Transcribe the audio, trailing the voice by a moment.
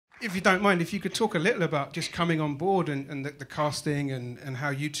if you don't mind, if you could talk a little about just coming on board and the casting and how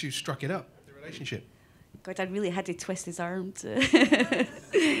you two struck it up, the relationship. God, I really had to twist his arm to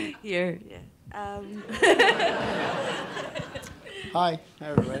here. Yeah. Hi,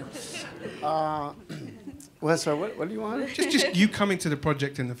 everybody. Well, so what do you want? Just you coming to the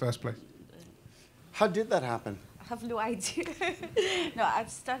project in the first place. How did that happen? I have no idea. No, I've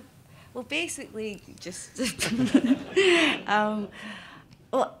started. Well, basically, just.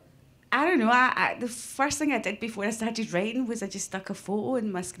 Well, I don't know. The first thing I did before I started writing was I just stuck a photo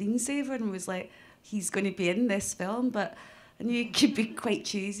in my screensaver and was like, he's going to be in this film, but I knew it could be quite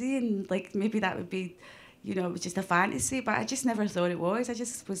cheesy and like maybe that would be, you know, just a fantasy, but I just never thought it was. I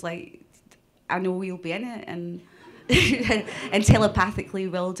just was like, I know he'll be in it and and telepathically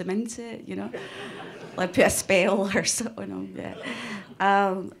willed him into it, you know, like put a spell or something on him, yeah.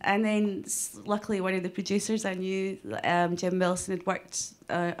 And then luckily one of the producers I knew, Jim Wilson, had worked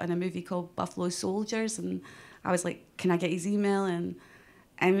on a movie called Buffalo Soldiers, and I was like, can I get his email? And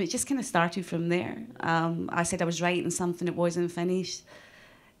it just kind of started from there. I said I was writing something that wasn't finished.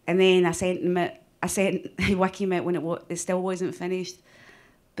 And then I sent Joaquin it when it still wasn't finished.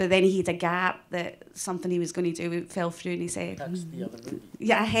 But then he had a gap that something he was going to do fell through, and he said... Text the other movie.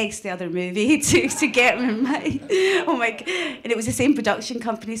 Yeah, I hexed the other movie to get him in mind. Oh my God. And it was the same production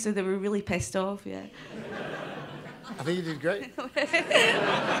company, so they were really pissed off, yeah. I think you did great.